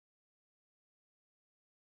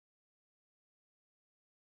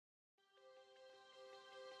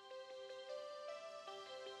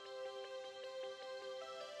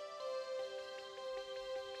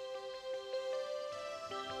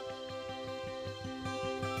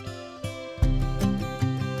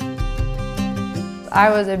I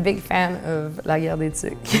was a big fan of La Guerre des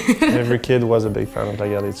Tucs. Every kid was a big fan of La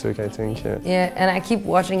Guerre des Tucs, I think. Yeah, and I keep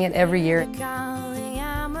watching it every year.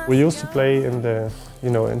 We used to play in the,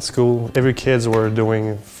 in school. Every kids were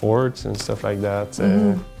doing forts and stuff like that.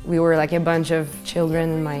 We were like a bunch of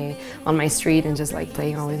children on my street and just like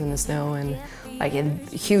playing always in the snow and like in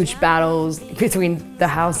huge battles between the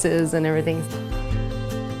houses and everything.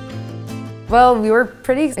 Well, we were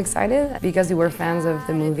pretty excited because we were fans of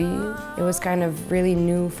the movie. It was kind of really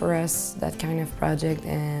new for us, that kind of project,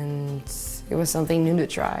 and it was something new to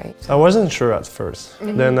try. I wasn't sure at first.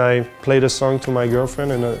 Then I played a song to my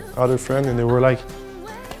girlfriend and another friend, and they were like,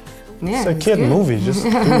 it's a kid movie, just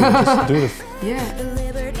do it. Yeah.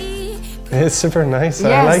 It's super nice,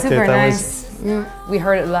 yeah, I liked super it. Nice. We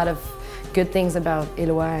heard a lot of good things about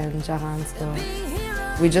Éloi and Jarran,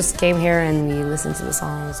 so we just came here and we listened to the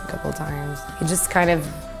songs a couple of times. He just kind of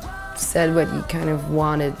said what he kind of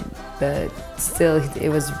wanted, but still it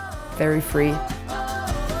was very free.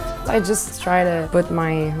 I just try to put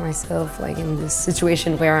myself like in this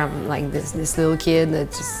situation where I'm like this little kid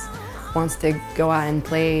that just wants to go out and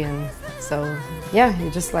play, and so yeah,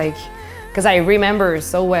 it just like, because I remember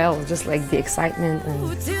so well just like the excitement, and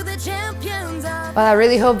but I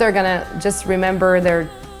really hope they're gonna just remember their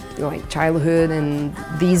like childhood and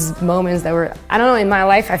these moments that were, I don't know, in my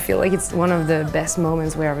life I feel like it's one of the best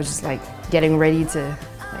moments where I was just like getting ready to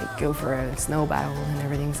like go for a snow battle and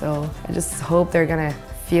everything, so I just hope they're gonna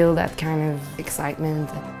feel that kind of excitement.